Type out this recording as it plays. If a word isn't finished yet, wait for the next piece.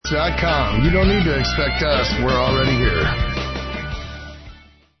FreedomSlips.com. You don't need to expect us. We're already here.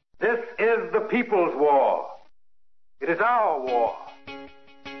 This is the people's war. It is our war.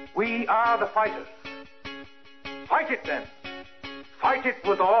 We are the fighters. Fight it then. Fight it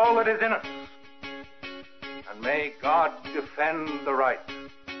with all that is in us. And may God defend the right.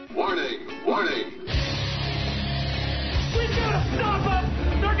 Warning! Warning! We've got to stop them!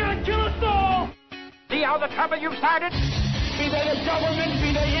 They're going to kill us all! See how the trouble you've started? Be they the government,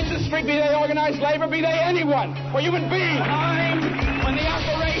 be they industry, be they organized labor, be they anyone, or human beings. Time when the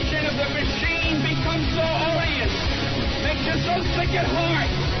operation of the machine becomes so odious, makes you so sick at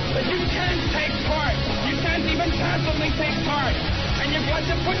heart that you can't take part. You can't even passively take part. And you've got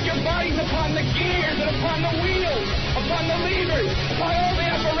to put your bodies upon the gears and upon the wheels, upon the levers, upon all the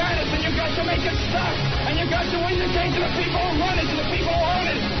apparatus, and you've got to make it stop. And you've got to indicate to the people who run it, to the people who own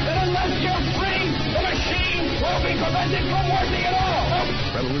it, that unless you're free, the machine will be prevented from working at all.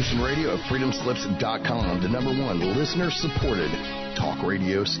 Revolution Radio at freedomslips.com, the #1 listener-supported talk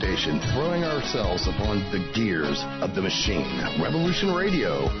radio station, throwing ourselves upon the gears of the machine. Revolution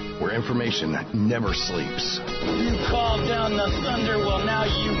Radio, where information never sleeps. You called down the thunder, well now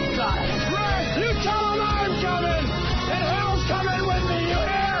you got it. Right, you tell them I'm coming, and hell's coming with me, you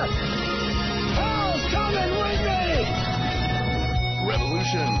hear? Hell's coming with me!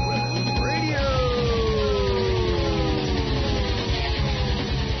 Revolution Radio.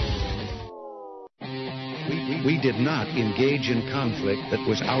 We did not engage in conflict that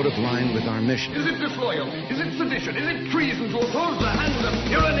was out of line with our mission. Is it disloyal? Is it sedition? Is it treason to oppose the hands of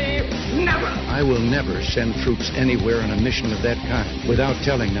tyranny? Never! I will never send troops anywhere on a mission of that kind without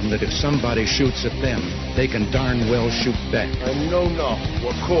telling them that if somebody shoots at them, they can darn well shoot back. I know not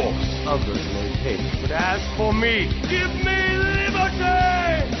what course others may take. But as for me, give me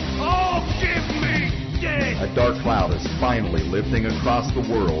liberty! Oh, give me death! A dark cloud is finally lifting across the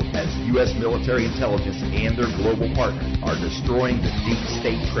world as U.S. military intelligence and their global partners are destroying the deep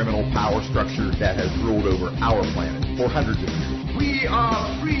state criminal power structure that has ruled over our planet for hundreds of years. We are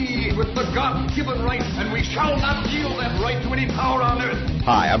free with the God-given right, and we shall not yield that right to any power on earth.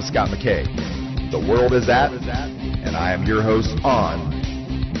 Hi, I'm Scott McKay. The world is at, and I am your host on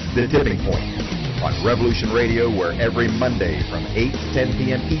The Tipping Point on Revolution Radio, where every Monday from 8 to 10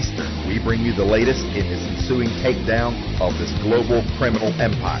 p.m. Eastern, we bring you the latest in this ensuing takedown of this global criminal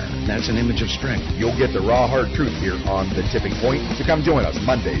empire. That's an image of strength. You'll get the raw, hard truth here on The Tipping Point. So come join us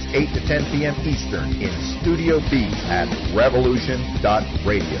Mondays, 8 to 10 p.m. Eastern in Studio B at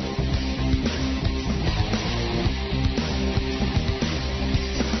revolution.radio.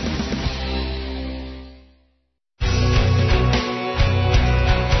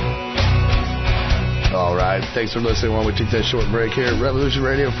 Thanks for listening while we take that short break here at Revolution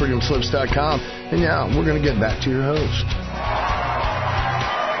Radio, freedomslips.com. And now we're going to get back to your host.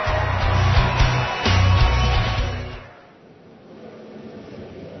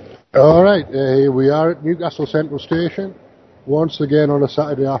 All right, here we are at Newcastle Central Station, once again on a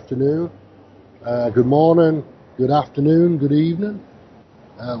Saturday afternoon. Good morning, good afternoon, good evening,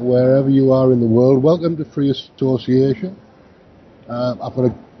 wherever you are in the world. Welcome to Free Association. I've got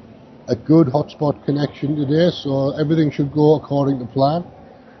a good hotspot connection today, so everything should go according to plan.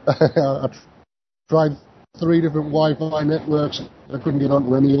 I tried 3 different Wi-Fi networks. I couldn't get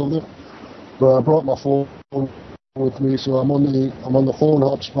onto any of them, but I brought my phone with me, so I'm on the phone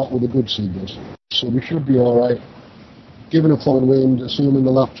hotspot with a good signals. So we should be all right. Given a full wind, assuming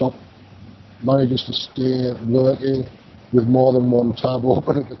the laptop manages to stay working with more than one tab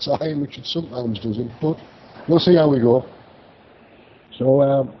open at a time, which it sometimes doesn't. But we'll see how we go.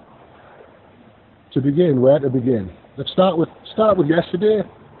 So. To begin, where to begin? Let's start with yesterday.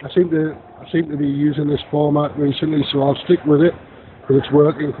 I seem to be using this format recently, so I'll stick with it because it's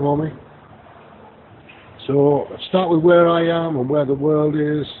working for me. So let's start with where I am and where the world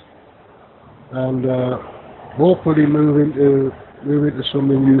is, and hopefully move into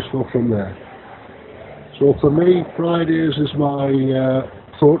something useful from there. So for me, Fridays is my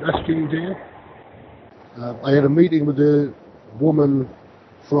protesting day. I had a meeting with a woman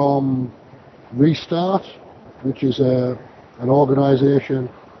from Restart, which is an organisation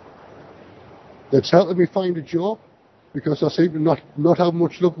that's helping me find a job, because I seem to not have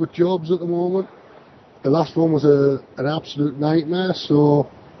much luck with jobs at the moment. The last one was an absolute nightmare, so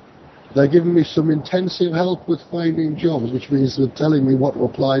they're giving me some intensive help with finding jobs, which means they're telling me what to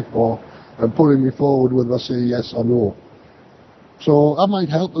apply for and putting me forward whether I say yes or no. So that might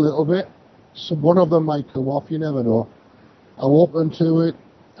help a little bit. So one of them might come off, you never know. I'm open to it.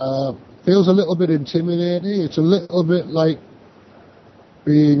 Feels a little bit intimidating. It's a little bit like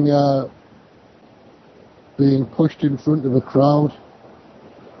being pushed in front of a crowd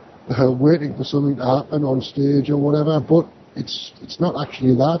waiting for something to happen on stage or whatever, but it's not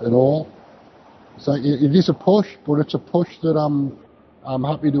actually that at all. It's like it is a push, but it's a push that I'm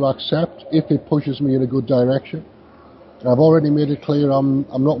happy to accept if it pushes me in a good direction. I've already made it clear I'm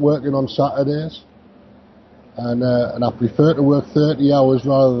not working on Saturdays, and I prefer to work 30 hours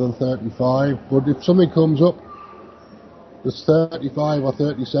rather than 35. But if something comes up that's 35 or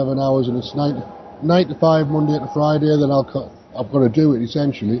 37 hours and it's 9 to 5 Monday to Friday, then I've got to do it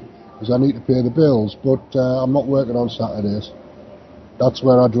essentially because I need to pay the bills. But I'm not working on Saturdays. That's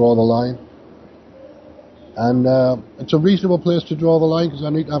where I draw the line. And it's a reasonable place to draw the line because I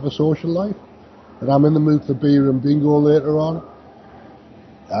need to have a social life. And I'm in the mood for beer and bingo later on.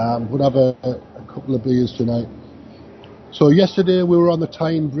 We'll have a couple of beers tonight. So yesterday we were on the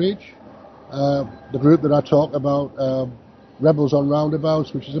Tyne Bridge, the group that I talk about, Rebels on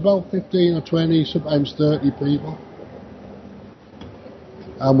Roundabouts, which is about 15 or 20, sometimes 30 people.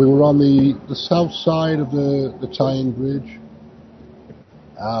 And we were on the south side of the Tyne Bridge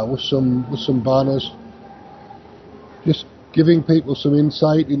with some banners, just giving people some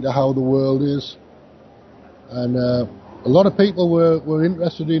insight into how the world is. And a lot of people were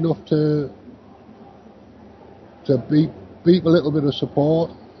interested enough to beep a little bit of support.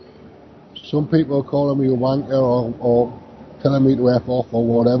 Some people are calling me a wanker or telling me to F off or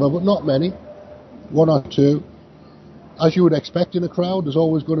whatever, but not many. One or two. As you would expect in a crowd, there's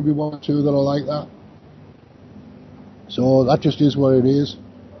always going to be one or two that are like that. So that just is what it is.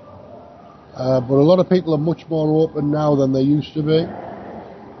 But a lot of people are much more open now than they used to be.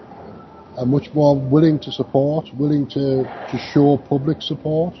 Are much more willing to support, willing to show public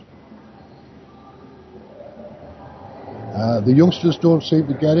support. The youngsters don't seem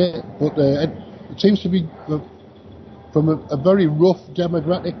to get it, but it seems to be, from a very rough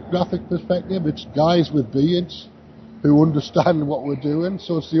demographic perspective, it's guys with beards who understand what we're doing.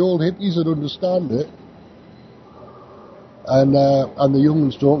 So it's the old hippies that understand it, and the young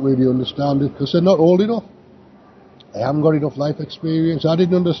ones don't really understand it because they're not old enough. They haven't got enough life experience. I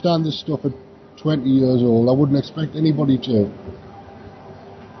didn't understand this stuff at 20 years old. I wouldn't expect anybody to.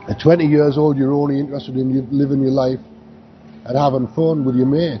 At 20 years old, you're only interested in living your life and having fun with your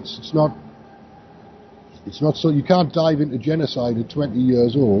mates. It's not so. You can't dive into genocide at 20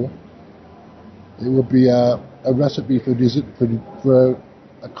 years old. It would be a recipe for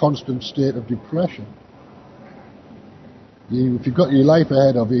a constant state of depression. If you've got your life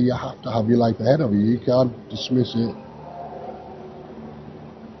ahead of you, you have to have your life ahead of you. You can't dismiss it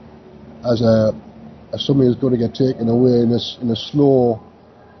as something that's going to get taken away in a slow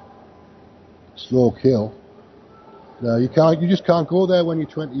kill. No, you can't. You just can't go there when you're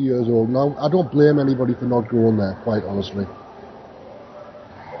 20 years old. Now, I don't blame anybody for not going there, quite honestly,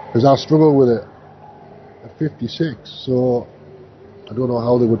 because I struggle with it at 56. So I don't know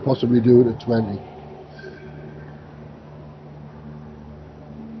how they would possibly do it at 20.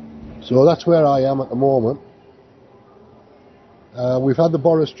 So that's where I am at the moment. We've had the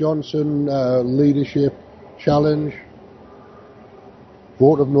Boris Johnson leadership challenge,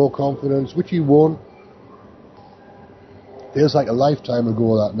 vote of no confidence, which he won. Feels like a lifetime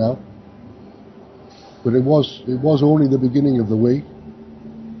ago that now, but it was only the beginning of the week,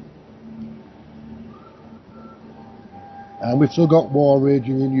 and we've still got war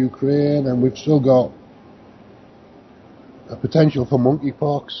raging in Ukraine, and we've still got a potential for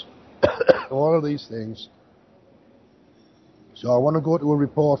monkeypox. All of these things. So I want to go to a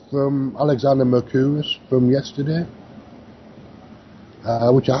report from Alexander Mercouris from yesterday,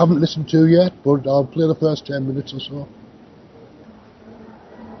 which I haven't listened to yet, but I'll play the first 10 minutes or so.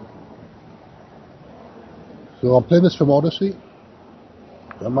 So I'm playing this from Odyssey.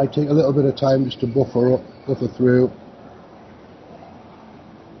 I might take a little bit of time just to buffer through.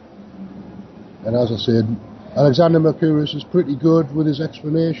 And as I said, Alexander Mercouris is pretty good with his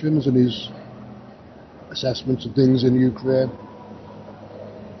explanations and his assessments of things in Ukraine.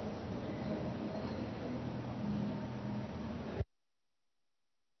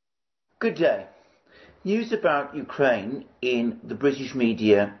 Good day. News about Ukraine in the British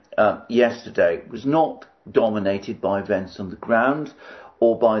media yesterday was not dominated by events on the ground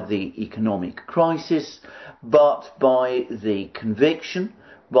or by the economic crisis, but by the conviction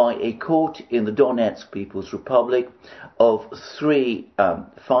by a court in the Donetsk People's Republic of 3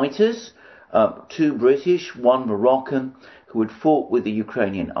 fighters, 2 British, 1 Moroccan, who had fought with the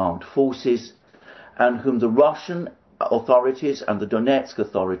Ukrainian armed forces and whom the Russian authorities and the Donetsk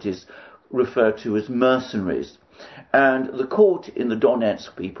authorities refer to as mercenaries. And the court in the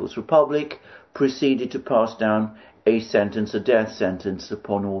Donetsk People's Republic proceeded to pass down a death sentence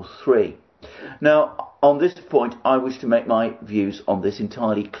upon all 3. Now, on this point, I wish to make my views on this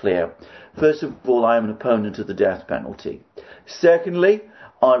entirely clear. First of all, I am an opponent of the death penalty. Secondly,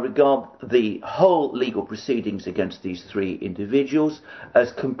 I regard the whole legal proceedings against these three individuals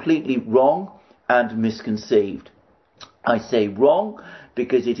as completely wrong and misconceived. I say wrong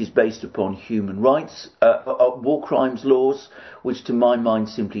because it is based upon human rights, war crimes laws, which to my mind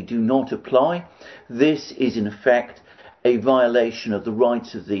simply do not apply. This is in effect a violation of the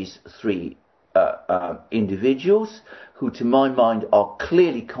rights of these three individuals, who to my mind are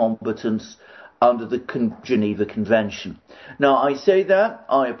clearly combatants under the Geneva Convention. Now, I say that,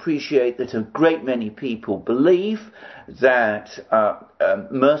 I appreciate that a great many people believe that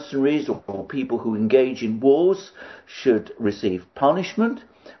mercenaries or people who engage in wars should receive punishment,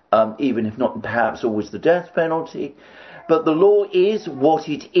 even if not perhaps always the death penalty. But the law is what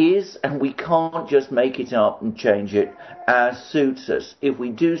it is, and we can't just make it up and change it as suits us. If we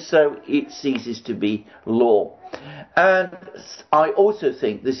do so, it ceases to be law. And I also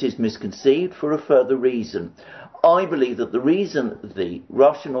think this is misconceived for a further reason. I believe that the reason the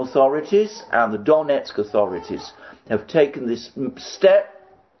Russian authorities and the Donetsk authorities have taken this step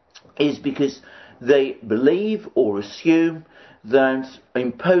is because they believe or assume that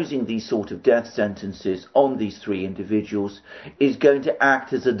imposing these sort of death sentences on these three individuals is going to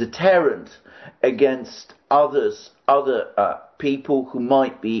act as a deterrent against other people who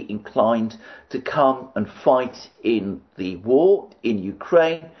might be inclined to come and fight in the war in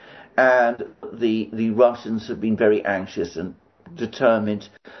Ukraine. And the Russians have been very anxious and determined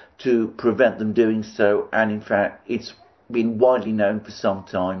to prevent them doing so. And in fact, it's been widely known for some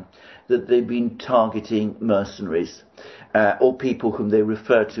time that they've been targeting mercenaries or people whom they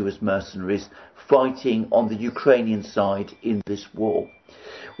refer to as mercenaries fighting on the Ukrainian side in this war.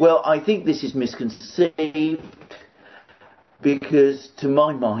 Well, I think this is misconceived because, to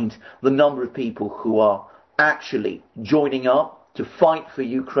my mind, the number of people who are actually joining up to fight for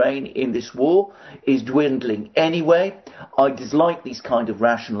Ukraine in this war is dwindling anyway. I dislike these kind of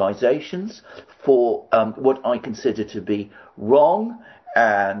rationalizations for what I consider to be wrong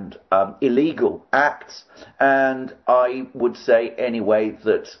and illegal acts, and I would say anyway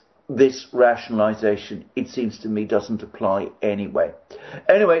that this rationalization, it seems to me, doesn't apply anyway.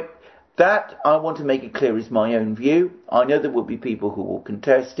 Anyway, that, I want to make it clear, is my own view. I know there will be people who will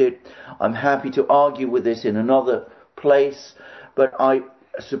contest it. I'm happy to argue with this in another place, but I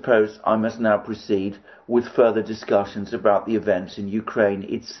suppose I must now proceed with further discussions about the events in Ukraine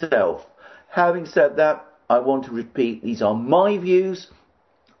itself. Having said that, I want to repeat, these are my views.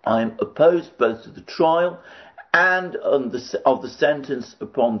 I am opposed both to the trial and of the sentence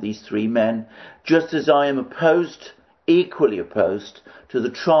upon these three men, just as I am equally opposed to the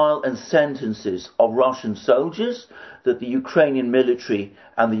trial and sentences of Russian soldiers that the Ukrainian military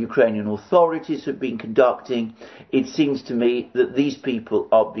and the Ukrainian authorities have been conducting. It seems to me that these people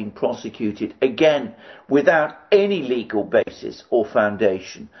are being prosecuted, again, without any legal basis or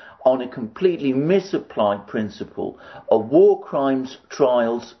foundation, on a completely misapplied principle of war crimes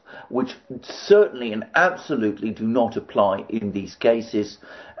trials, which certainly and absolutely do not apply in these cases.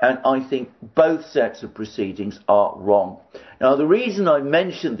 And I think both sets of proceedings are wrong. Now, the reason I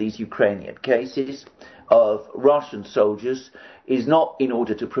mention these Ukrainian cases of Russian soldiers is not in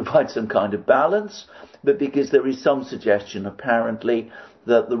order to provide some kind of balance, but because there is some suggestion, apparently,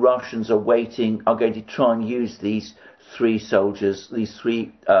 that the Russians are going to try and use these three soldiers, these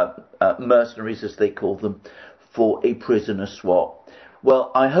three mercenaries, as they call them, for a prisoner swap.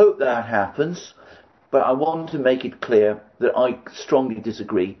 Well, I hope that happens, but I want to make it clear that I strongly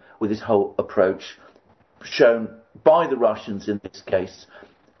disagree with this whole approach shown by the Russians in this case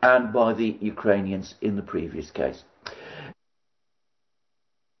and by the Ukrainians in the previous case.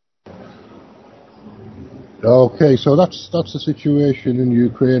 Okay, so that's the situation in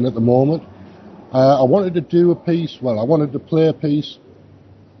Ukraine at the moment. I wanted to play a piece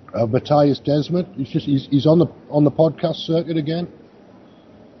of Mattias Desmet. He's on the podcast circuit again,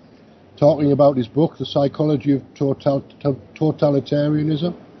 talking about his book, The Psychology of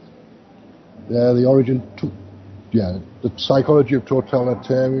Totalitarianism. The Psychology of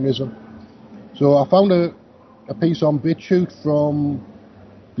Totalitarianism. So I found a piece on BitChute from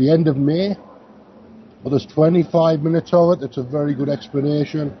the end of May. Well, there's 25 minutes of it. It's a very good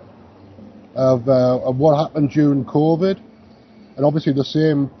explanation of what happened during COVID. And obviously the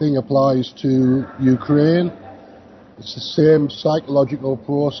same thing applies to Ukraine. It's the same psychological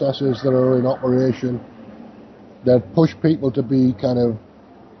processes that are in operation that push people to be kind of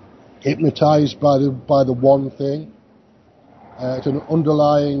hypnotized by the one thing. It's an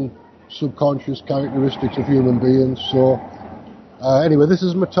underlying subconscious characteristics of human beings. So Anyway, this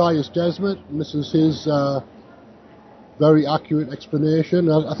is Mattias Desmet, and this is his very accurate explanation.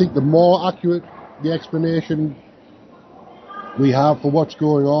 I think the more accurate the explanation we have for what's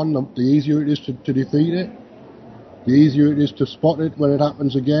going on, the easier it is to defeat it. The easier it is to spot it when it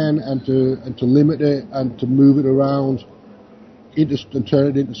happens again, and to limit it and to move it around and turn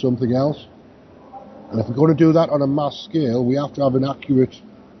it into something else. And if we're going to do that on a mass scale, we have to have an accurate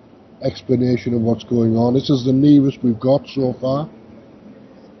explanation of what's going on. This is the nearest we've got so far.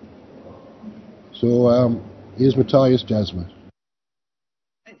 So here's Mattias Desmet.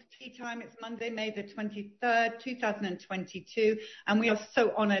 It's tea time. It's Monday, May the 23rd, 2022, and we are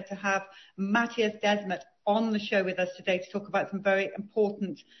so honoured to have Mattias Desmet on the show with us today to talk about some very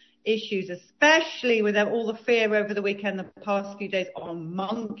important issues, especially with all the fear over the weekend, the past few days, on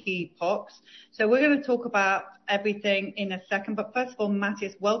monkeypox. So we're going to talk about everything in a second. But first of all,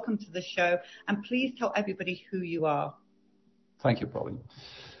 Mattias, welcome to the show, and please tell everybody who you are. Thank you, Pauline.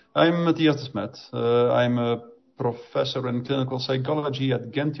 I'm Mattias Desmet. I'm a professor in clinical psychology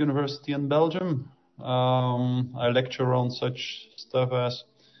at Ghent University in Belgium. I lecture on such stuff as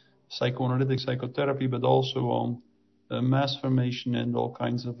psychoanalytic psychotherapy, but also on mass formation and all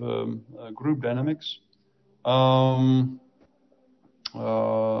kinds of group dynamics. I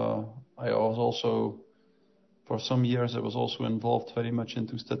was also, for some years, I was also involved very much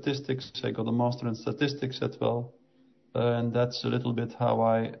into statistics. I got a master in statistics as well. And that's a little bit how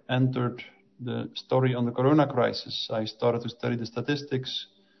I entered the story on the corona crisis. I started to study the statistics,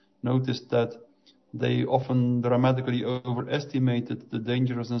 noticed that they often dramatically overestimated the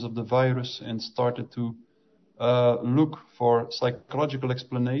dangerousness of the virus, and started to look for psychological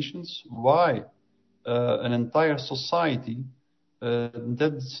explanations why an entire society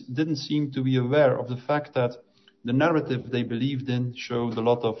didn't seem to be aware of the fact that the narrative they believed in showed a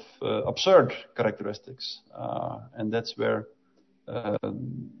lot of absurd characteristics. And that's where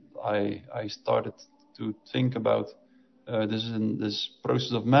I started to think about this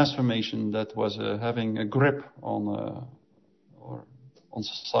process of mass formation that was having a grip on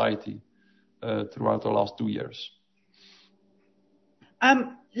society throughout the last 2 years.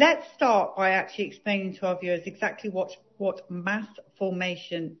 Let's start by actually explaining to our viewers exactly what mass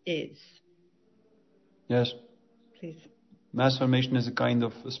formation is. Yes. Please. Mass formation is a kind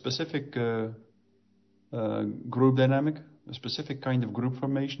of a specific group dynamic, a specific kind of group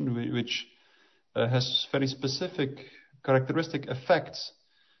formation which has very specific characteristic effects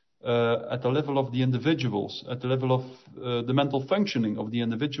at the level of the individuals, at the level of the mental functioning of the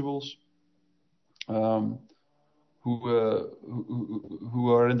individuals who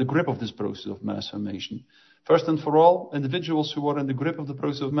are in the grip of this process of mass formation. First and for all, individuals who are in the grip of the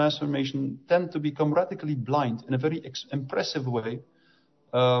process of mass formation tend to become radically blind in a very impressive way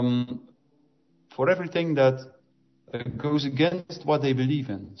for everything that goes against what they believe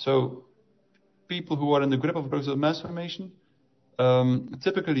in. So people who are in the grip of the process of mass formation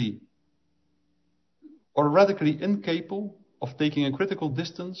typically are radically incapable of taking a critical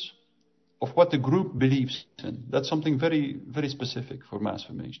distance of what the group believes in. That's something very, very specific for mass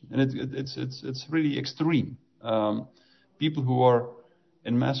formation, and it's really extreme. People who are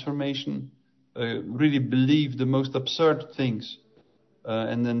in mass formation really believe the most absurd things,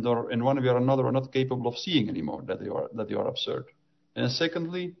 and then in one way or another are not capable of seeing anymore that they are absurd. And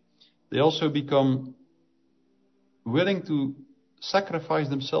secondly, they also become willing to sacrifice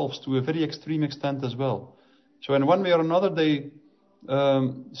themselves to a very extreme extent as well. So in one way or another, they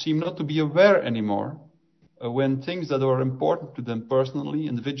seem not to be aware anymore when things that are important to them personally,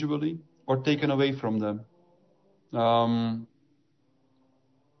 individually, are taken away from them.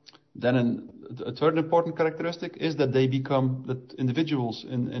 Then a third important characteristic is that that individuals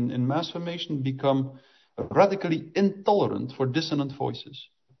in mass formation become radically intolerant for dissonant voices.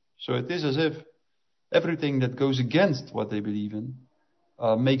 So it is as if everything that goes against what they believe in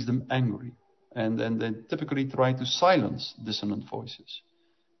makes them angry. And they typically try to silence dissonant voices.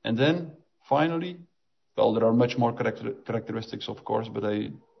 And then, finally, well, there are much more characteristics, of course, but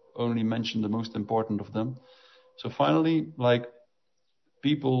I only mentioned the most important of them. So finally, like,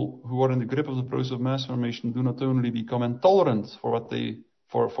 people who are in the grip of the process of mass formation do not only become intolerant for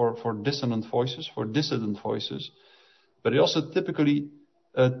dissonant voices, for dissident voices, but they also typically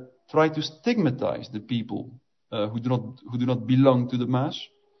try to stigmatize the people who do not belong to the mass.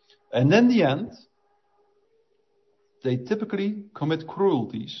 And in the end, they typically commit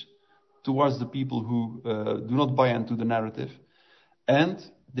cruelties towards the people who do not buy into the narrative. And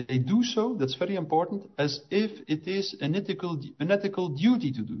they do so, that's very important, as if it is an ethical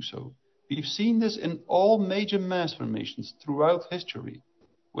duty to do so. We've seen this in all major mass formations throughout history,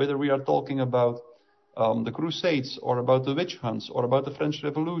 whether we are talking about the Crusades, or about the witch hunts, or about the French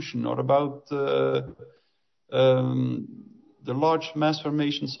Revolution, or about the large mass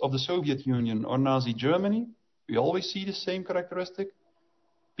formations of the Soviet Union or Nazi Germany, we always see the same characteristic.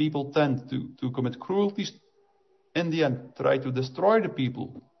 People tend to commit cruelties, in the end try to destroy the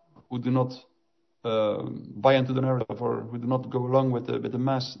people who do not buy into the narrative or who do not go along with the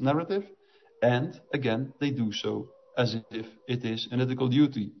mass narrative, and again they do so as if it is an ethical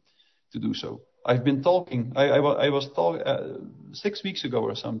duty to do so. I've been talking, I was talking 6 weeks ago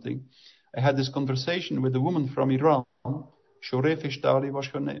or something, I had this conversation with a woman from Iran. Shoreh Fishtali was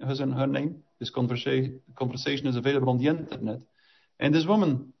her name. This conversation is available on the internet. And this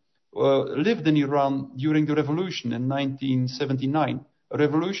woman lived in Iran during the revolution in 1979, a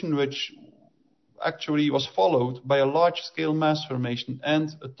revolution which actually was followed by a large-scale mass formation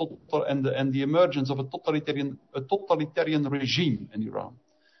and the emergence of a totalitarian regime in Iran.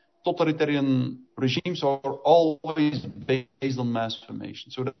 Totalitarian regimes are always based on mass formation,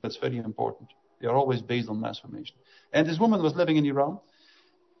 so that's very important. They are always based on mass formation. And this woman was living in Iran,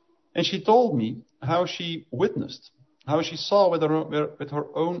 and she told me how she witnessed, how she saw with her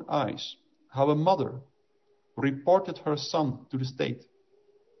own eyes, how a mother reported her son to the state,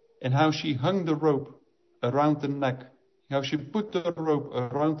 and how she hung the rope around the neck, how she put the rope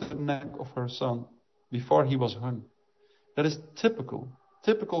around the neck of her son before he was hung. That is typical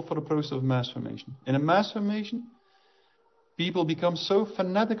for the process of mass formation. In a mass formation, people become so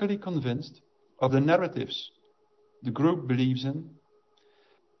fanatically convinced of the narratives the group believes in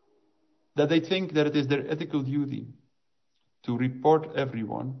that they think that it is their ethical duty to report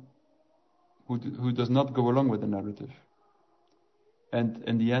everyone who does not go along with the narrative. And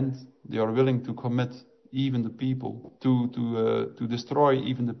in the end, they are willing to commit even the people, to destroy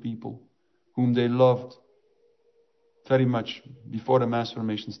even the people whom they loved very much before the mass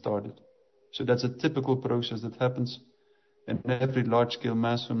formation started. So that's a typical process that happens in every large-scale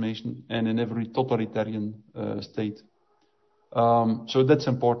mass formation and in every totalitarian state. So that's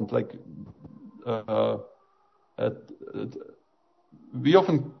important. Like we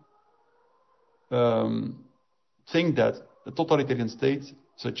often think that a totalitarian state,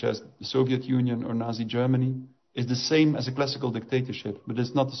 such as the Soviet Union or Nazi Germany, is the same as a classical dictatorship, but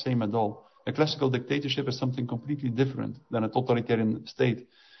it's not the same at all. A classical dictatorship is something completely different than a totalitarian state.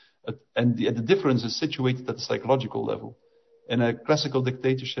 And the difference is situated at the psychological level. In a classical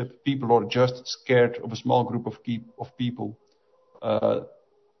dictatorship, people are just scared of a small group of people, the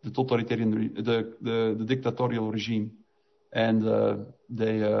dictatorial regime, and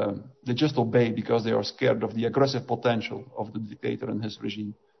they just obey because they are scared of the aggressive potential of the dictator and his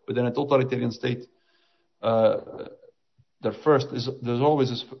regime. But in a totalitarian state, there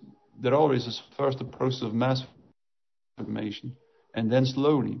always is first a process of mass formation, and then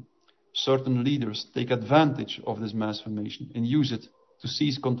slowly certain leaders take advantage of this mass formation and use it to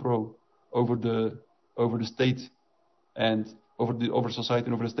seize control over the state and over society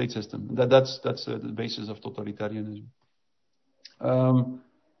and over the state system. That's the basis of totalitarianism.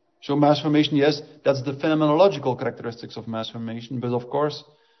 So mass formation, yes, that's the phenomenological characteristics of mass formation. But of course,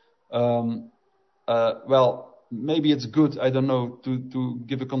 maybe it's good, I don't know, to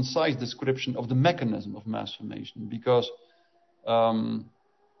give a concise description of the mechanism of mass formation, because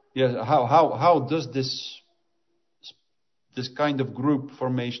how does this kind of group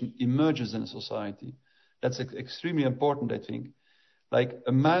formation emerges in a society? That's extremely important, I think. Like,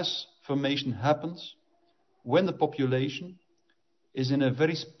 a mass formation happens when the population is in a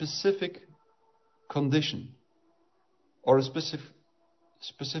very specific condition, or a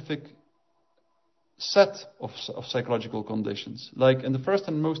specific set of psychological conditions. Like, and the first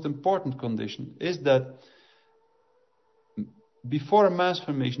and most important condition is that before a mass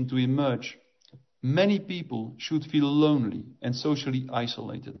formation to emerge, many people should feel lonely and socially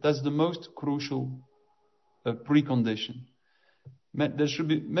isolated. That's the most crucial precondition.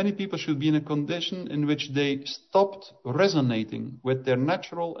 Many people should be in a condition in which they stopped resonating with their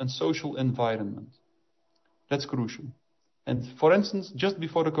natural and social environment. That's crucial. And for instance, just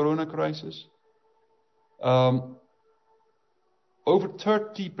before the corona crisis, over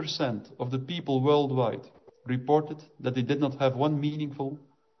 30% of the people worldwide reported that they did not have one meaningful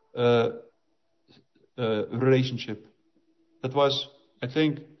relationship. That was, I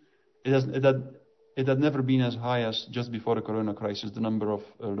think, it had never been as high as just before the corona crisis, the number of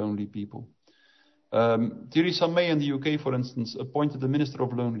lonely people. Theresa May in the UK, for instance, appointed a Minister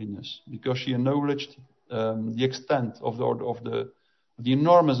of Loneliness because she acknowledged the extent of the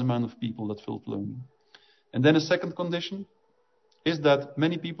enormous amount of people that felt lonely. And then a second condition is that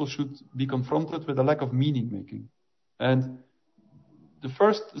many people should be confronted with a lack of meaning making. And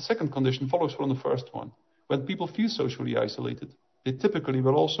the second condition follows from the first one. When people feel socially isolated, they typically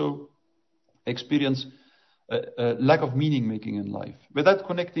will also experience a lack of meaning making in life without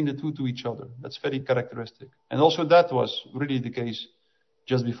connecting the two to each other. That's very characteristic. And also that was really the case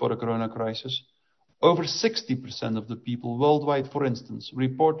just before the corona crisis. Over 60% of the people worldwide, for instance,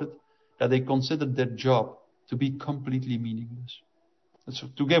 reported that they considered their job to be completely meaningless. That's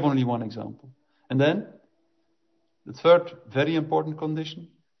to give only one example. And then the third very important condition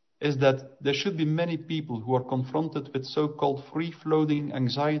is that there should be many people who are confronted with so-called free-floating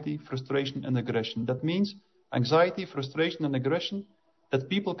anxiety, frustration, and aggression. That means anxiety, frustration, and aggression that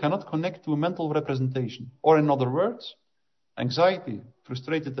people cannot connect to a mental representation. Or in other words, anxiety,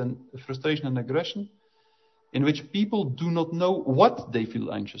 frustration, and aggression, in which people do not know what they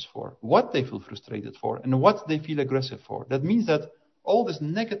feel anxious for, what they feel frustrated for, and what they feel aggressive for. That means that all these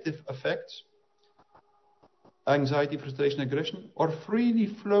negative effects, anxiety, frustration, aggression, are freely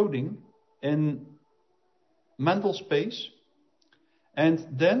floating in mental space. And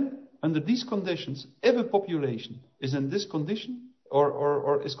then, under these conditions, if a population is in this condition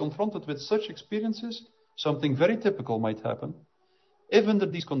or is confronted with such experiences, something very typical might happen. If under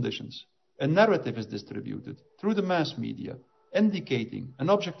these conditions, a narrative is distributed through the mass media indicating an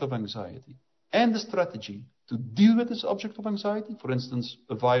object of anxiety and a strategy to deal with this object of anxiety, for instance,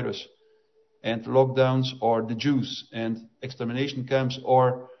 a virus and lockdowns, or the Jews and extermination camps,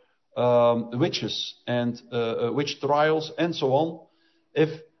 or witches and witch trials, and so on.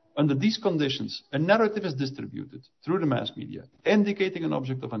 If under these conditions a narrative is distributed through the mass media indicating an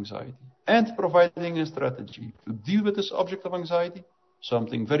object of anxiety and providing a strategy to deal with this object of anxiety,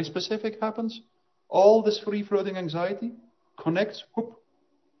 something very specific happens. All this free-floating anxiety connects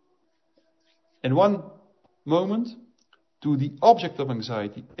in one moment to the object of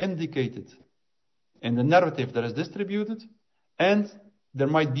anxiety indicated in the narrative that is distributed, and there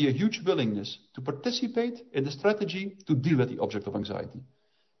might be a huge willingness to participate in the strategy to deal with the object of anxiety.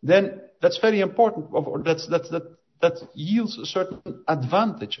 Then that's very important. That yields a certain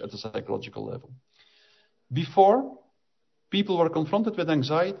advantage at the psychological level. Before, people were confronted with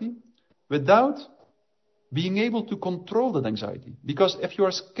anxiety without being able to control that anxiety. Because if you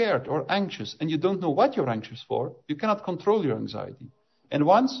are scared or anxious and you don't know what you're anxious for, you cannot control your anxiety. And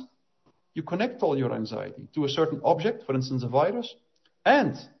once you connect all your anxiety to a certain object, for instance, a virus,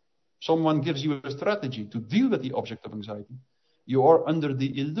 and someone gives you a strategy to deal with the object of anxiety, you are under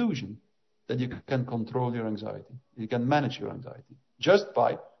the illusion that you can control your anxiety. You can manage your anxiety just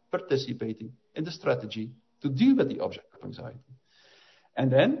by participating in the strategy to deal with the object of anxiety.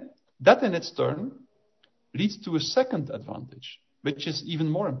 And then that in its turn leads to a second advantage, which is even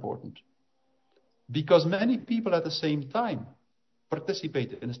more important. Because many people at the same time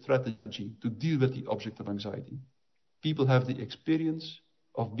participate in a strategy to deal with the object of anxiety. People have the experience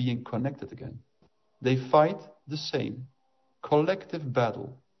of being connected again. They fight the same collective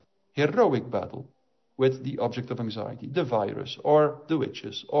battle, heroic battle, with the object of anxiety, the virus, or the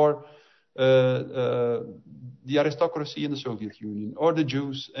witches, or the aristocracy in the Soviet Union, or the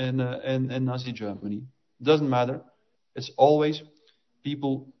Jews in Nazi Germany. Doesn't matter. It's always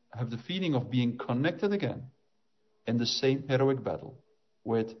people have the feeling of being connected again in the same heroic battle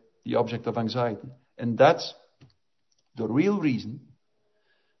with the object of anxiety. And that's the real reason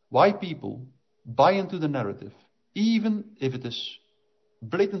why people buy into the narrative, even if it is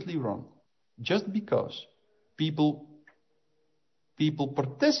blatantly wrong, just because people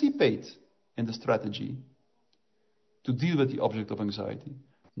participate in the strategy to deal with the object of anxiety,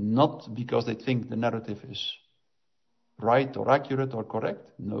 not because they think the narrative is right or accurate or correct.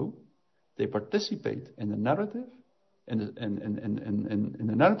 No, they participate in the narrative, in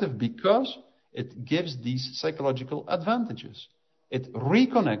the narrative because it gives these psychological advantages. It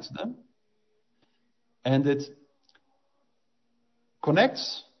reconnects them, and it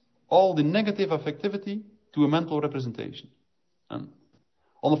connects all the negative affectivity to a mental representation. And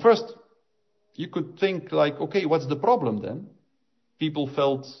on the first, you could think like, okay, what's the problem then? People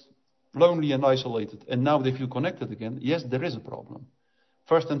felt lonely and isolated, and now they feel connected again. Yes, there is a problem.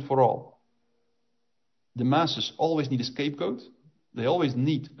 First and for all, the masses always need a scapegoat. They always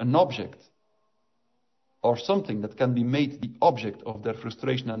need an object or something that can be made the object of their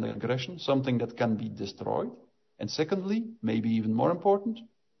frustration and aggression, something that can be destroyed. And secondly, maybe even more important,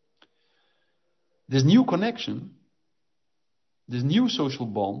 this new connection, this new social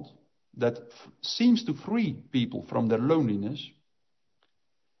bond that seems to free people from their loneliness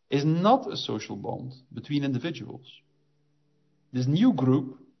is not a social bond between individuals. This new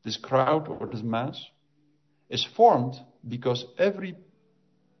group, this crowd or this mass, is formed because every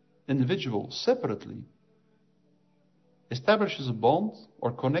individual separately establishes a bond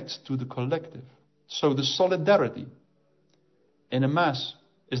or connects to the collective. So the solidarity in a mass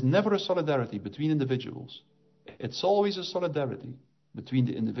is never a solidarity between individuals. It's always a solidarity between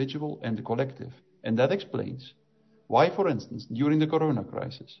the individual and the collective. And that explains why, for instance, during the corona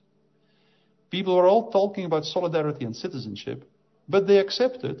crisis, people were all talking about solidarity and citizenship, but they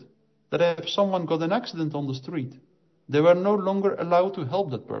accepted that if someone got an accident on the street, they were no longer allowed to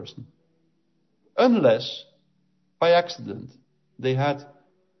help that person. Unless, by accident, they had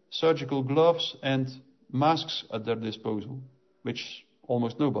surgical gloves and masks at their disposal, which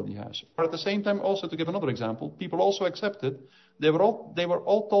almost nobody has. But at the same time, also to give another example, people also accepted they were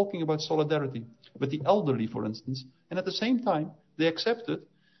all talking about solidarity with the elderly, for instance, and at the same time, they accepted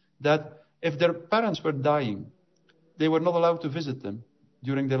that if their parents were dying, they were not allowed to visit them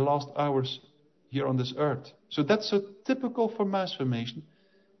during their last hours here on this earth. So that's so typical for mass formation.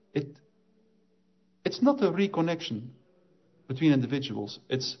 It's not a reconnection between individuals.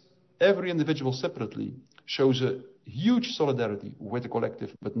 It's every individual separately shows a huge solidarity with the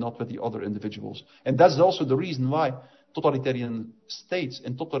collective, but not with the other individuals. And that's also the reason why totalitarian states,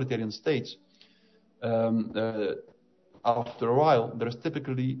 after a while, there is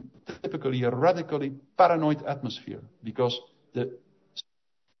typically a radically paranoid atmosphere, because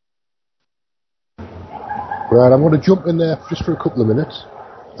Right, I'm going to jump in there just for a couple of minutes,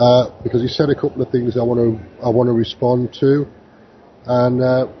 because you said a couple of things I want to respond to. And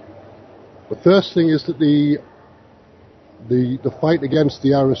the first thing is that the fight against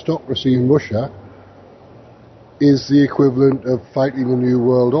the aristocracy in Russia is the equivalent of fighting the New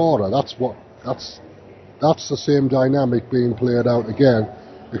World Order. That's the same dynamic being played out again,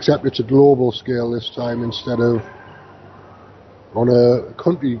 except it's a global scale this time instead of on a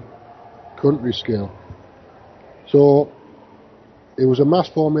country scale. So it was a mass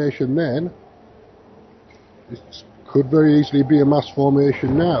formation then. It could very easily be a mass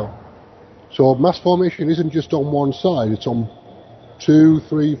formation now. So mass formation isn't just on one side, it's on 2,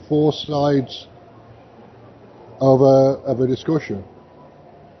 3, 4 sides of a discussion.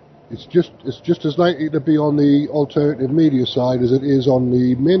 It's just as likely to be on the alternative media side as it is on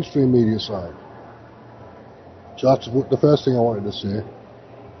the mainstream media side. So that's the first thing I wanted to say.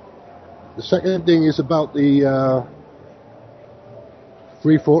 The second thing is about the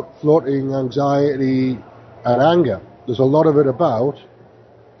free-floating anxiety and anger. There's a lot of it about.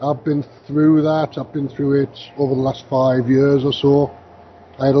 I've been through that. I've been through it over the last 5 years or so.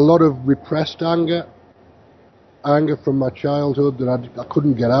 I had a lot of repressed anger from my childhood that I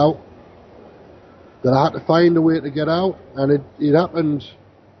couldn't get out, that I had to find a way to get out, and it happened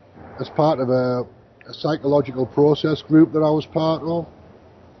as part of a psychological process group that I was part of.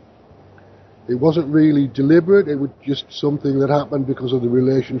 It wasn't really deliberate, it was just something that happened because of the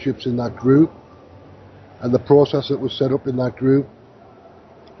relationships in that group and the process that was set up in that group.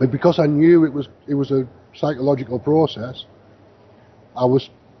 But because I knew it was a psychological process, I was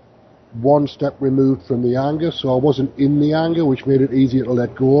one step removed from the anger, so I wasn't in the anger, which made it easier to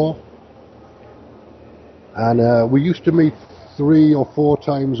let go of. And we used to meet 3 or 4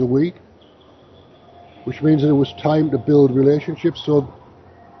 times a week, which means that it was time to build relationships. So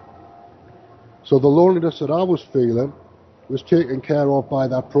the loneliness that I was feeling was taken care of by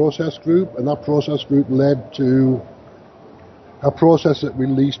that process group, and that process group led to a process that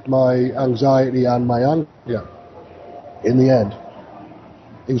released my anxiety and my anger in the end.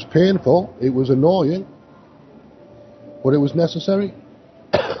 It was painful, it was annoying, but it was necessary.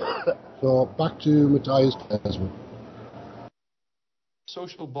 So back to Mattias Desmet.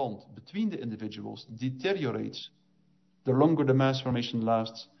 Social bond between the individuals deteriorates the longer the mass formation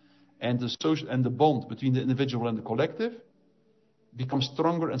lasts, and the bond between the individual and the collective becomes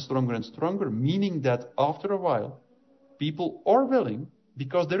stronger and stronger and stronger, meaning that after a while, people are willing,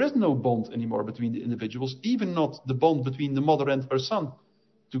 because there is no bond anymore between the individuals, even not the bond between the mother and her son,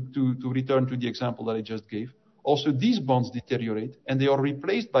 to return to the example that I just gave. Also, these bonds deteriorate, and they are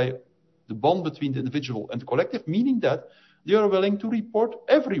replaced by the bond between the individual and the collective, meaning that they are willing to report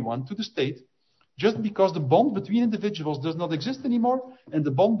everyone to the state, just because the bond between individuals does not exist anymore, and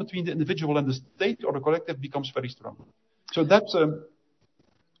the bond between the individual and the state or the collective becomes very strong. So that's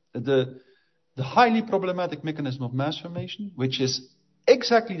the highly problematic mechanism of mass formation, which is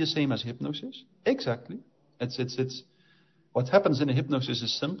exactly the same as hypnosis. Exactly. It's what happens in a hypnosis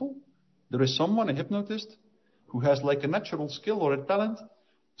is simple. There is someone, a hypnotist, who has like a natural skill or a talent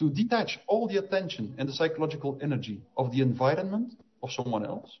to detach all the attention and the psychological energy of the environment of someone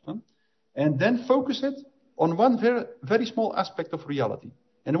else, and then focus it on one very, very small aspect of reality.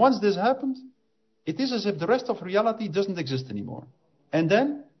 And once this happens, it is as if the rest of reality doesn't exist anymore. And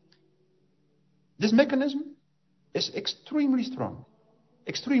then this mechanism is extremely strong.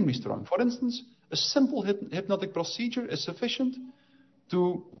 Extremely strong. For instance, a simple hypnotic procedure is sufficient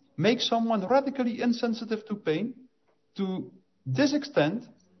to make someone radically insensitive to pain to this extent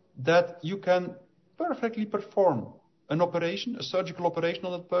that you can perfectly perform an operation, a surgical operation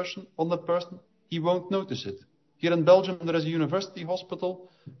on that person, he won't notice it. Here in Belgium, there is a university hospital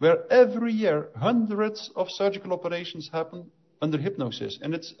where every year hundreds of surgical operations happen under hypnosis.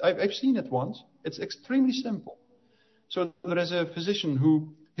 And I've seen it once. It's extremely simple. So there is a physician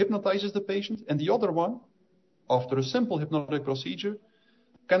who hypnotizes the patient, and the other one, after a simple hypnotic procedure,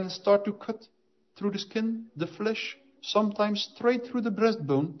 can start to cut through the skin, the flesh, sometimes straight through the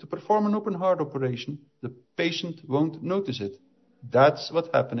breastbone to perform an open heart operation. The patient won't notice it. That's what's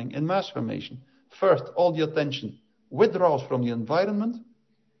happening in mass formation. First, all the attention withdraws from the environment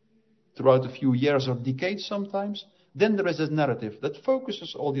throughout a few years or decades sometimes. Then there is this narrative that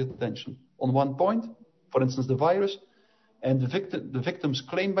focuses all the attention on one point, for instance, the virus, and the victims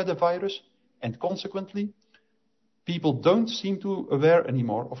claimed by the virus, and consequently, people don't seem to aware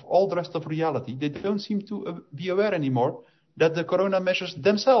anymore of all the rest of reality. They don't seem to be aware anymore that the corona measures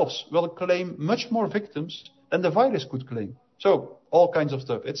themselves will claim much more victims than the virus could claim. So, all kinds of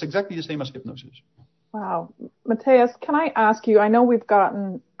stuff. It's exactly the same as hypnosis. Wow. Mattias, can I ask you, I know we've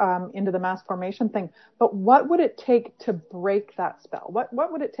gotten into the mass formation thing, but what would it take to break that spell?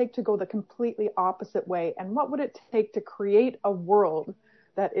 What would it take to go the completely opposite way? And what would it take to create a world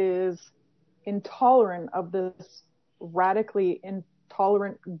that is intolerant of this radically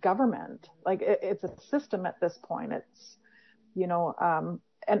intolerant government? Like it's a system at this point. It's, you know,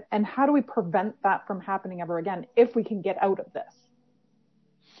 and how do we prevent that from happening ever again if we can get out of this?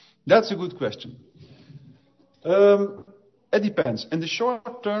 That's a good question. It depends. In the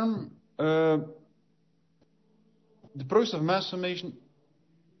short term, the process of mass formation,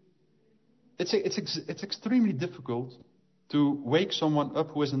 it's extremely difficult to wake someone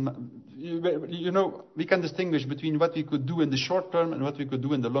up who is we can distinguish between what we could do in the short term and what we could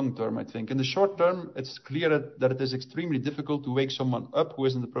do in the long term, I think. In the short term, it's clear that it is extremely difficult to wake someone up who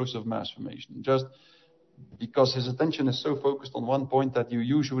is in the process of mass formation, just because his attention is so focused on one point that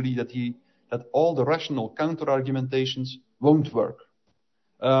that all the rational counter-argumentations won't work.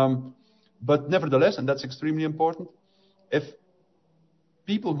 But nevertheless, and that's extremely important, if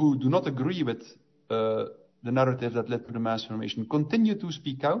people who do not agree with the narrative that led to the mass formation continue to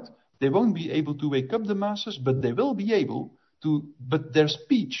speak out, they won't be able to wake up the masses, but they will be able to, but their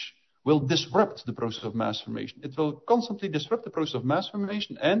speech will disrupt the process of mass formation. It will constantly disrupt the process of mass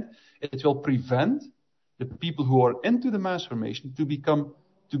formation, and it will prevent the people who are into the mass formation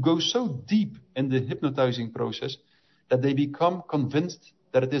to go so deep in the hypnotizing process that they become convinced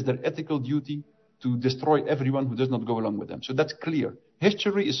that it is their ethical duty to destroy everyone who does not go along with them. So that's clear.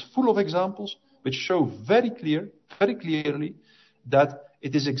 History is full of examples which show very clearly that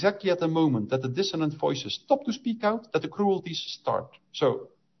it is exactly at the moment that the dissonant voices stop to speak out that the cruelties start. So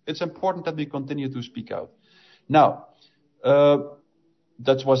it's important that we continue to speak out. Now,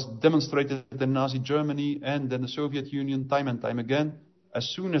 that was demonstrated in Nazi Germany and in the Soviet Union time and time again. As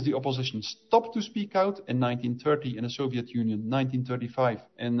soon as the opposition stopped to speak out in 1930 in the Soviet Union, 1935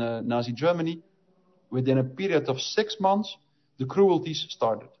 in Nazi Germany, within a period of 6 months, the cruelties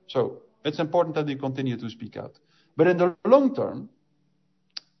started. So it's important that we continue to speak out. But in the long term,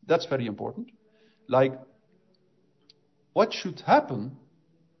 that's very important. Like, what should happen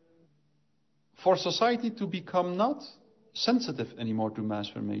for society to become not sensitive anymore to mass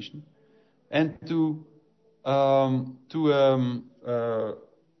formation and to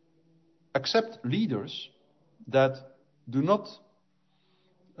accept leaders that do not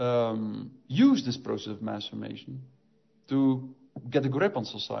use this process of mass formation to get a grip on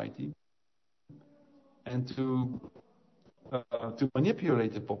society and to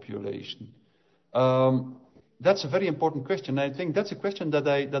manipulate the population. That's a very important question. I think that's a question that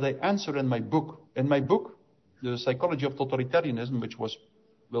I answer in my book. In my book, The Psychology of Totalitarianism, which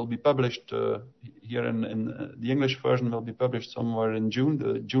will be published here in the English version, will be published somewhere in June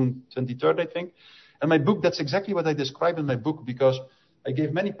 23rd, I think. And my book, that's exactly what I describe in my book, because I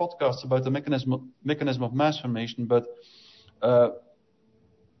gave many podcasts about the mechanism of mass formation, but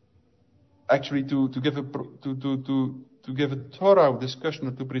actually to give a thorough discussion,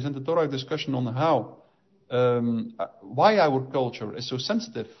 or to present a thorough discussion on why our culture is so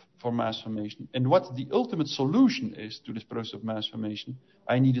sensitive for mass formation and what the ultimate solution is to this process of mass formation,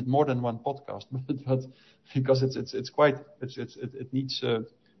 I needed more than one podcast, but because it needs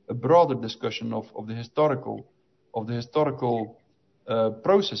a broader discussion of the historical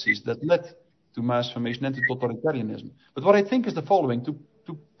processes that led to mass formation and to totalitarianism. But what I think is the following: to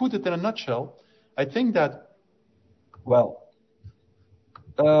put it in a nutshell, I think that Well,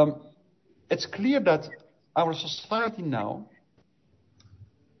 it's clear that our society now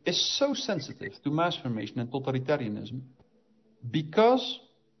is so sensitive to mass formation and totalitarianism because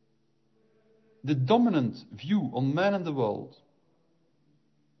the dominant view on man and the world,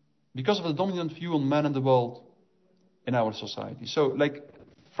 because of the dominant view on man and the world in our society. So, like,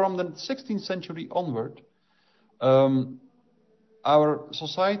 from the 16th century onward, our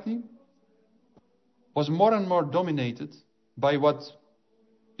society was more and more dominated by what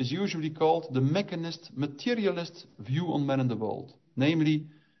is usually called the mechanist, materialist view on man and the world. Namely,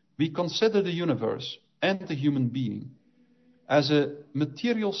 we consider the universe and the human being as a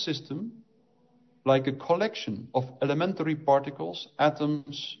material system, like a collection of elementary particles,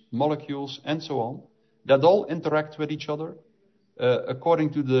 atoms, molecules, and so on, that all interact with each other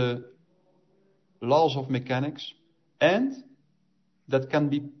according to the laws of mechanics, and that can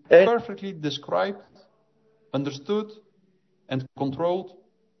be perfectly described, understood, and controlled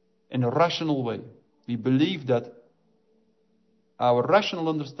in a rational way. We believe that our rational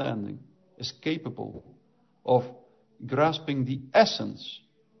understanding is capable of grasping the essence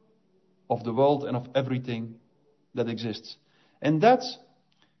of the world and of everything that exists. And that's,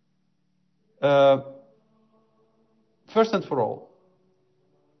 first and for all,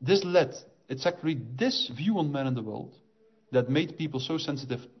 it's actually this view on man and the world that made people so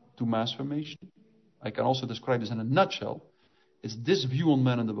sensitive to mass formation. I can also describe this in a nutshell. It's this view on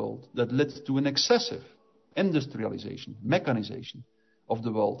man and the world that led to an excessive industrialization, mechanization of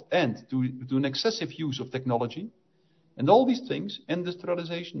the world, and to an excessive use of technology. And all these things,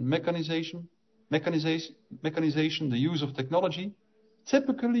 industrialization, mechanization, the use of technology,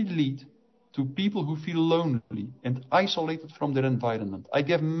 typically lead to people who feel lonely and isolated from their environment. I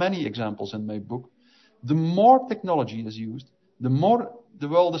give many examples in my book. The more technology is used, the more the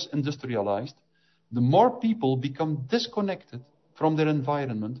world is industrialized, the more people become disconnected from their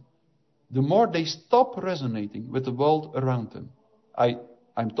environment, the more they stop resonating with the world around them.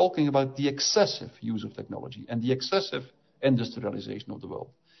 I'm talking about the excessive use of technology and the excessive industrialization of the world.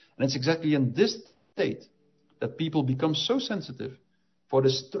 And it's exactly in this state that people become so sensitive for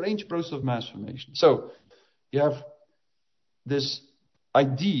this strange process of mass formation. So you have this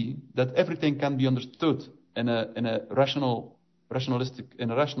idea that everything can be understood in a rational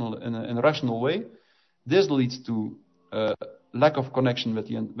way. This leads to lack of connection with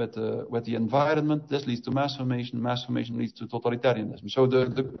the environment. This leads to mass formation. Mass formation leads to totalitarianism. So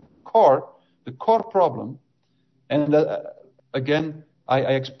the core problem, and again, I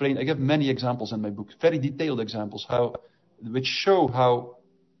explain. I give many examples in my book, very detailed examples, which show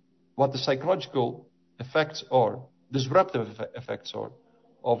what the psychological effects are, disruptive effects are,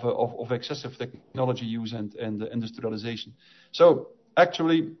 of excessive technology use and industrialization. So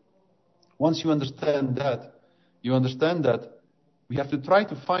actually, once you understand that we have to try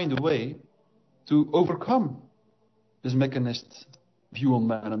to find a way to overcome this mechanist view on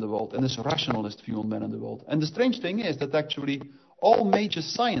man and the world and this rationalist view on man and the world. And the strange thing is that actually all major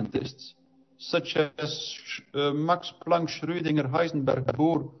scientists, such as Max Planck, Schrödinger, Heisenberg,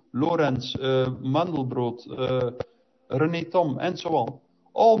 Bohr, Lorentz, Mandelbrot, René Thom, and so on,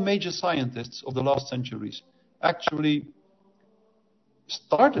 all major scientists of the last centuries actually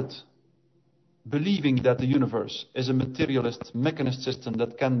started believing that the universe is a materialist, mechanist system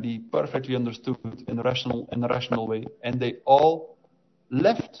that can be perfectly understood in a rational way, and they all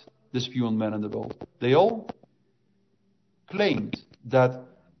left this view on man and the world. They all claimed that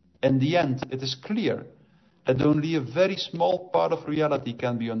in the end it is clear that only a very small part of reality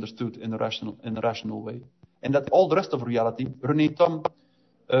can be understood in a rational way, and that all the rest of reality, René Thom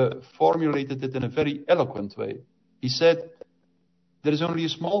formulated it in a very eloquent way. He said, there is only a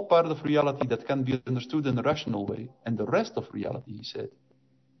small part of reality that can be understood in a rational way, and the rest of reality, he said,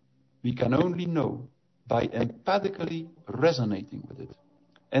 we can only know by empathically resonating with it.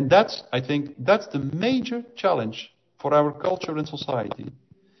 And I think that's the major challenge for our culture and society.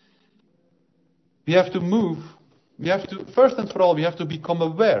 We have to first and for all, we have to become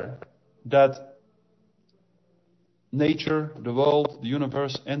aware that nature, the world, the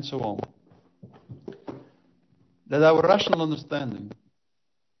universe, and so on, that our rational understanding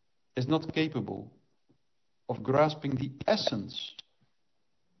is not capable of grasping the essence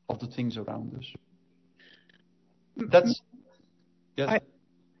of the things around us. Yes.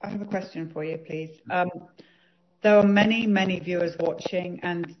 I have a question for you, please. There are many, many viewers watching,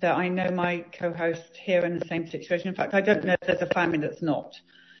 and I know my co-host here in the same situation. In fact, I don't know if there's a family that's not.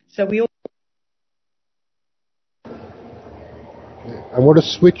 So we all... I want to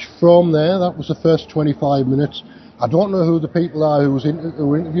switch from there. That was the first 25 minutes. I don't know who the people are who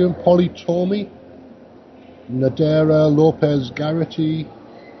were interviewing. Polly Tomey. Nadera Lopez Garrity,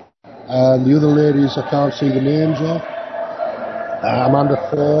 and the other ladies I can't see the names of. Amanda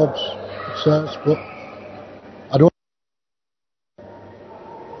Forbes, it says, but I don't.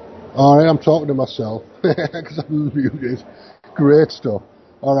 Alright, I'm talking to myself because I'm muted. Great stuff.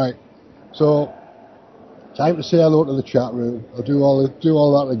 Alright, so time to say hello to the chat room. I'll do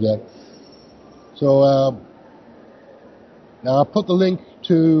all that again. So now I put the link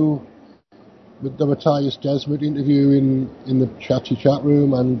to the Mattias Desmet interview in the chat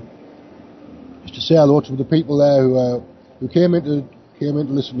room, and just to say hello to the people there who came in to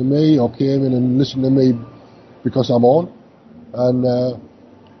listen to me, or came in and listened to me because I'm on. And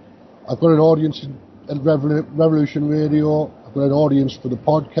I've got an audience at Revolution Radio. I've got an audience for the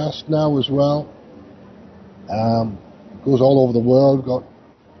podcast now as well. It goes all over the world. We've got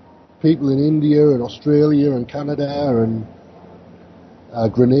people in India and Australia and Canada and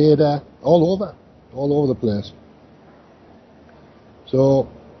Grenada, all over the place. So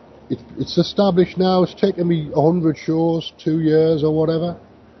it's established now. It's taken me 100 shows, 2 years or whatever,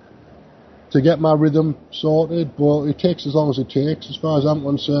 to get my rhythm sorted, but it takes as long as it takes, as far as I'm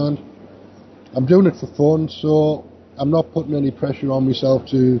concerned. I'm doing it for fun, so I'm not putting any pressure on myself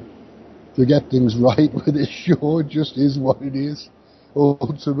to get things right with this show. It just is what it is,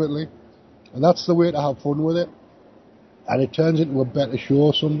 ultimately. And that's the way to have fun with it. And it turns into a better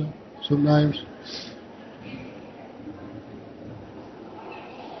show sometimes.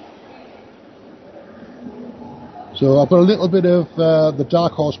 So I've got a little bit of the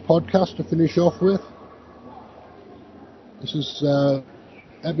Darkhorse Podcast to finish off with. This is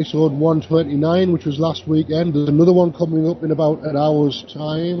episode 129, which was last weekend. There's another one coming up in about an hour's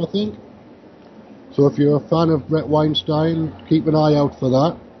time, I think. So if you're a fan of Brett Weinstein, keep an eye out for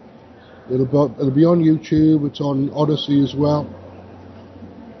that. It'll be on YouTube. It's on Odyssey as well.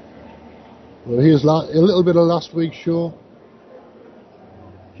 Well, here's a little bit of last week's show,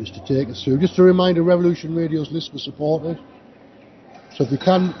 just to take us through. Just a reminder, Revolution Radio's listener supported. So if you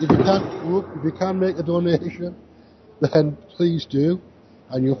can make a donation, then please do.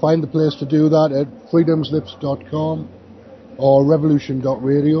 And you'll find the place to do that at freedomslips.com or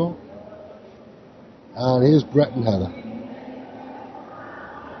revolution.radio. And here's Brett and Heather.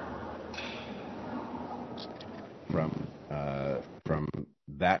 From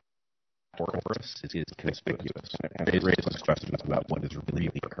that chorus is conspicuous, and it raises questions about what is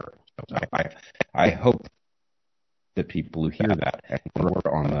really occurring. So I hope that people who hear that and were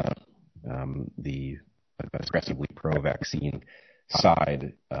on the aggressively pro-vaccine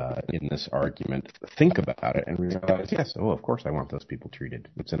side in this argument think about it and realize, yes, of course I want those people treated.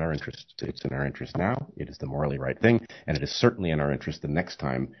 It's in our interest. It's in our interest now. It is the morally right thing, and it is certainly in our interest the next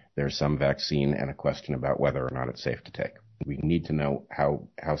time there's some vaccine and a question about whether or not it's safe to take. We need to know how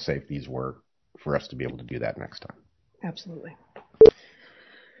safe these were for us to be able to do that next time. Absolutely.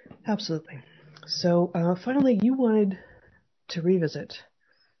 So finally, you wanted to revisit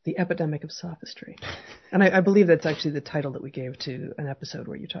the epidemic of sophistry. And I believe that's actually the title that we gave to an episode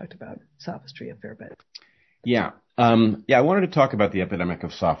where you talked about sophistry a fair bit. Yeah. I wanted to talk about the epidemic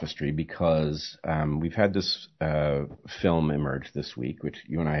of sophistry because we've had this film emerge this week, which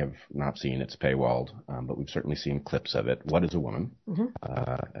you and I have not seen. It's paywalled, but we've certainly seen clips of it. What is a Woman? Mm-hmm.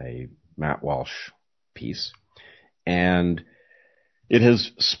 A Matt Walsh piece. And it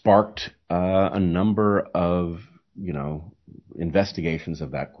has sparked a number of, investigations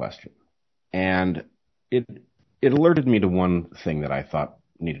of that question. And it alerted me to one thing that I thought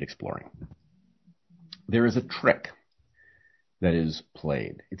needed exploring. There is a trick that is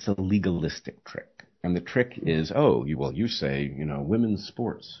played. It's a legalistic trick. And the trick is, you say, women's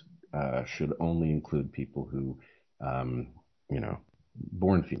sports should only include people who,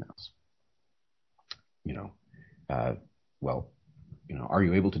 born females. Are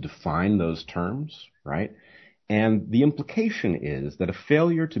you able to define those terms, right? And the implication is that a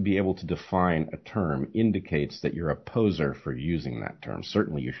failure to be able to define a term indicates that you're a poser for using that term.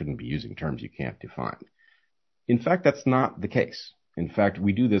 Certainly you shouldn't be using terms you can't define. In fact, that's not the case. In fact,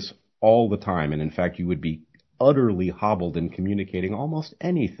 we do this all the time. And in fact, you would be utterly hobbled in communicating almost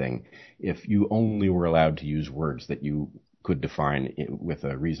anything if you only were allowed to use words that you could define with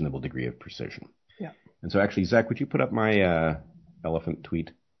a reasonable degree of precision. Yeah. And so actually, Zach, would you put up my elephant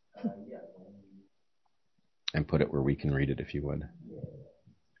tweet? And put it where we can read it, if you would.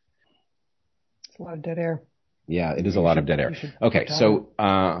 It's a lot of dead air. Yeah, it is a lot of dead air. Okay, so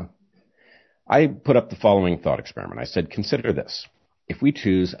I put up the following thought experiment. I said, consider this. If we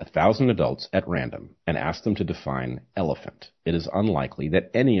choose 1,000 adults at random and ask them to define elephant, it is unlikely that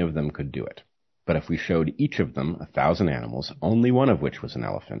any of them could do it. But if we showed each of them 1,000 animals, only one of which was an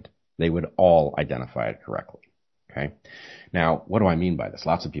elephant, they would all identify it correctly. Okay. Now, what do I mean by this?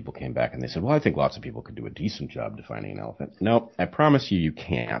 Lots of people came back and they said, well, I think lots of people could do a decent job defining an elephant. No, I promise you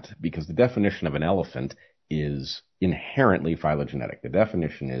can't, because the definition of an elephant is inherently phylogenetic. The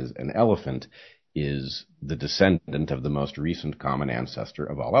definition is an elephant is the descendant of the most recent common ancestor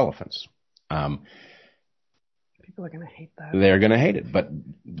of all elephants. People are going to hate that. They're going to hate it, but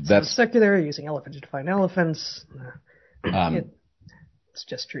that's... So secular, using elephant to define elephants. It's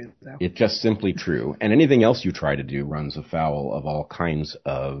just true, though. It's just simply true. And anything else you try to do runs afoul of all kinds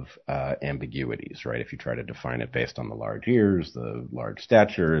of ambiguities, right? If you try to define it based on the large ears, the large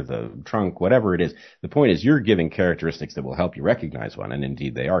stature, the trunk, whatever it is, the point is you're giving characteristics that will help you recognize one, and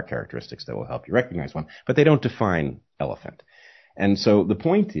indeed they are characteristics that will help you recognize one, but they don't define elephant. And so the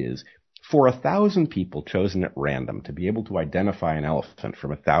point is, for 1,000 people chosen at random to be able to identify an elephant from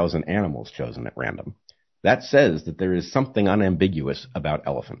 1,000 animals chosen at random, that says that there is something unambiguous about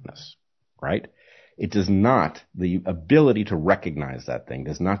elephantness, right? It does not, the ability to recognize that thing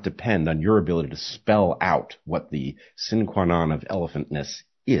does not depend on your ability to spell out what the sine qua non of elephantness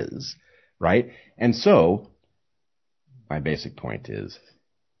is, right? And so, my basic point is,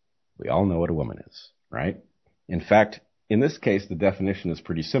 we all know what a woman is, right? In fact, in this case, the definition is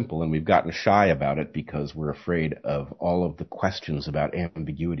pretty simple, and we've gotten shy about it because we're afraid of all of the questions about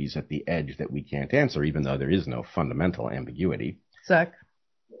ambiguities at the edge that we can't answer, even though there is no fundamental ambiguity. Zach,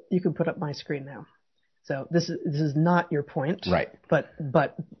 you can put up my screen now. So this is not your point. Right.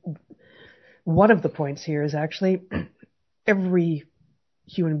 But one of the points here is actually every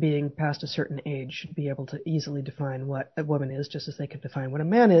human being past a certain age should be able to easily define what a woman is, just as they can define what a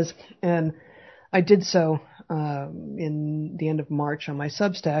man is. And I did so in the end of March on my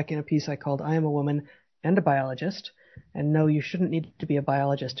Substack in a piece I called I Am a Woman and a Biologist. And no, you shouldn't need to be a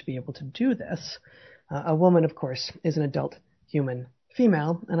biologist to be able to do this. A woman, of course, is an adult human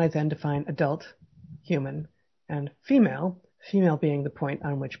female, and I then define adult, human, and female, female being the point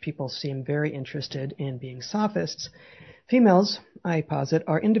on which people seem very interested in being sophists. Females, I posit,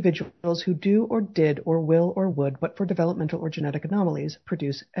 are individuals who do or did or will or would, but for developmental or genetic anomalies,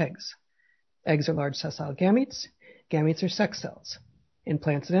 produce eggs. Eggs are large sessile gametes. Gametes are sex cells. In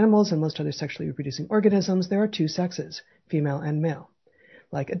plants and animals and most other sexually reproducing organisms, there are two sexes, female and male.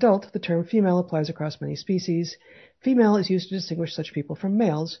 Like adult, the term female applies across many species. Female is used to distinguish such people from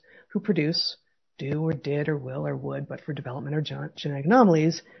males who produce, do or did or will or would, but for development or genetic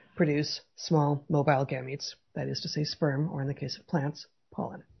anomalies, produce small mobile gametes, that is to say sperm, or in the case of plants,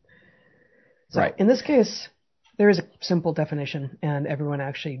 pollen. So right. In this case, there is a simple definition, and everyone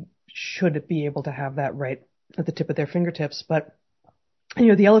actually should be able to have that right at the tip of their fingertips. But,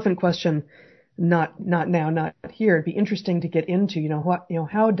 the elephant question, not now, not here. It'd be interesting to get into,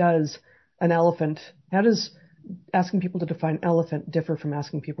 how does asking people to define elephant differ from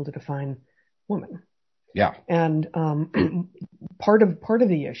asking people to define woman? Yeah. And part of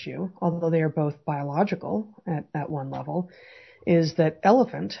the issue, although they are both biological at one level, is that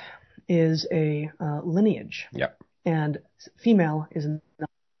elephant is a lineage. Yeah. And female is not.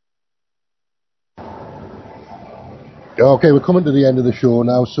 Okay, we're coming to the end of the show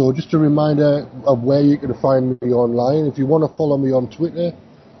now, so just a reminder of where you can find me online. If you want to follow me on Twitter,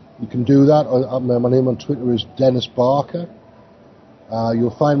 you can do that. My name on Twitter is Dennis Barker.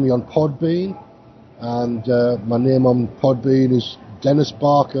 You'll find me on Podbean, and my name on Podbean is Dennis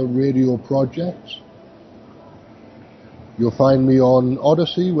Barker Radio Projects. You'll find me on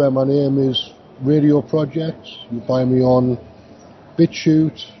Odyssey, where my name is Radio Projects. You'll find me on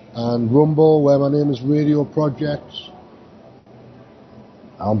BitChute and Rumble, where my name is Radio Projects.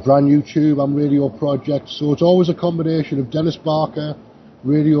 On brand YouTube, I'm Radio Projects. So it's always a combination of Dennis Barker,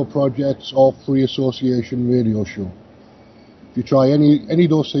 Radio Projects, or Free Association Radio Show. If you try any of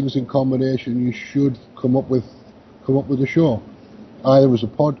those things in combination, you should come up with a show, either as a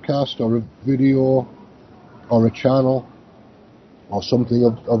podcast or a video or a channel or something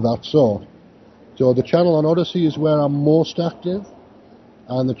of that sort. So the channel on Odyssey is where I'm most active,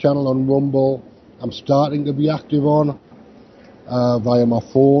 and the channel on Rumble I'm starting to be active on via my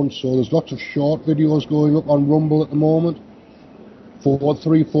phone. So there's lots of short videos going up on Rumble at the moment,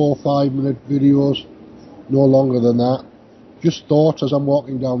 3, 4, 5 minute videos, no longer than that. Just thoughts as I'm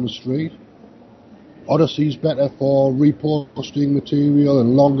walking down the street. Odyssey's better for reposting material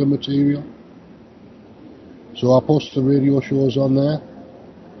and longer material. So I post the radio shows on there.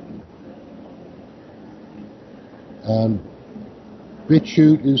 And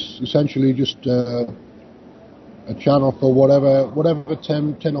BitChute is essentially just a channel for whatever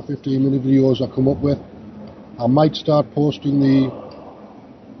 10 or 15 minute videos I come up with. I might start posting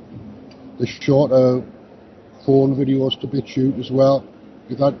the shorter phone videos to BitChute as well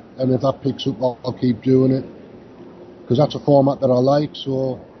If that picks up, I'll keep doing it, because that's a format that I like.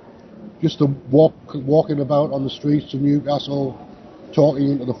 So just the walking about on the streets of Newcastle,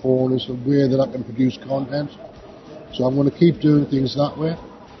 talking into the phone is a way that I can produce content. So I'm going to keep doing things that way.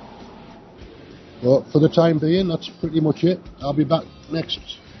 But for the time being, that's pretty much it. I'll be back next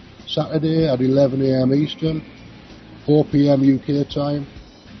Saturday at 11 a.m. Eastern, 4 p.m. UK time.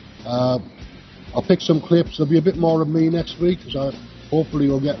 I'll pick some clips. There'll be a bit more of me next week, because hopefully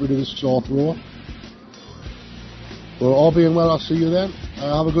we'll get rid of this sore throat. Well, all being well, I'll see you then.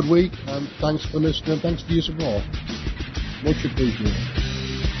 Have a good week, and thanks for listening. Thanks for your support. Much appreciated.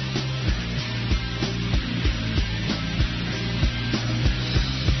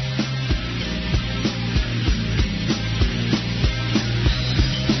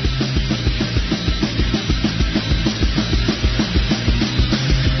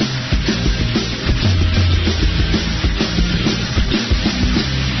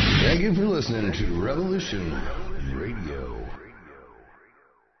 Thank you for listening to Revolution Radio.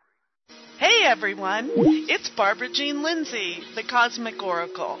 Hey everyone, it's Barbara Jean Lindsay, the Cosmic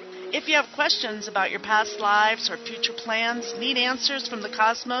Oracle. If you have questions about your past lives or future plans, need answers from the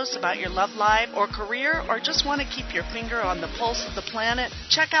cosmos about your love life or career, or just want to keep your finger on the pulse of the planet,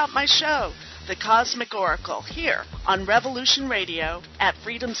 check out my show, The Cosmic Oracle, here on Revolution Radio at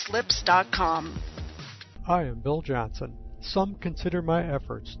freedomslips.com. I am Bill Johnson. Some consider my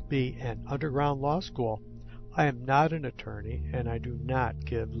efforts to be an underground law school. I am not an attorney, and I do not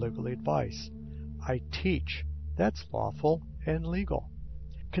give legal advice. I teach. That's lawful and legal.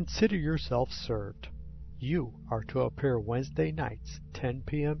 Consider yourself served. You are to appear Wednesday nights, 10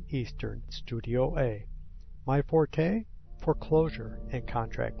 p.m. Eastern, Studio A. My forte? Foreclosure and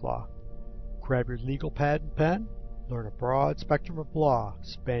contract law. Grab your legal pad and pen. Learn a broad spectrum of law,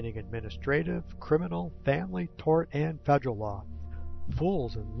 spanning administrative, criminal, family, tort, and federal law.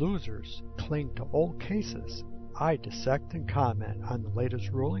 Fools and losers cling to old cases. I dissect and comment on the latest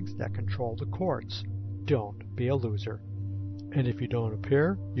rulings that control the courts. Don't be a loser. And if you don't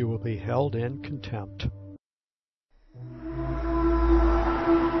appear, you will be held in contempt.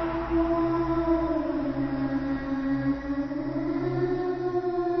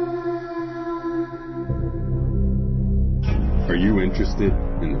 Are you interested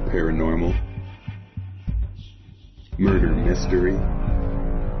in the paranormal? Murder mystery?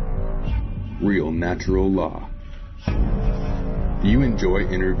 Real natural law? Do you enjoy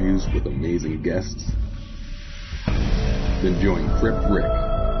interviews with amazing guests? Then join Crypt Rick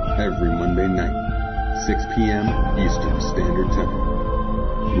every Monday night, 6 p.m. Eastern Standard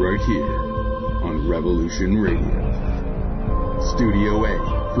Time, right here on Revolution Radio. Studio A,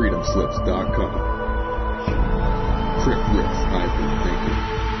 freedomslips.com. Crypt Rick's I've been thinking.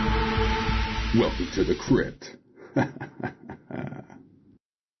 Welcome to the Crypt.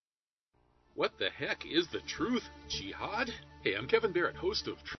 What the heck is the truth, Jihad? Hey, I'm Kevin Barrett, host of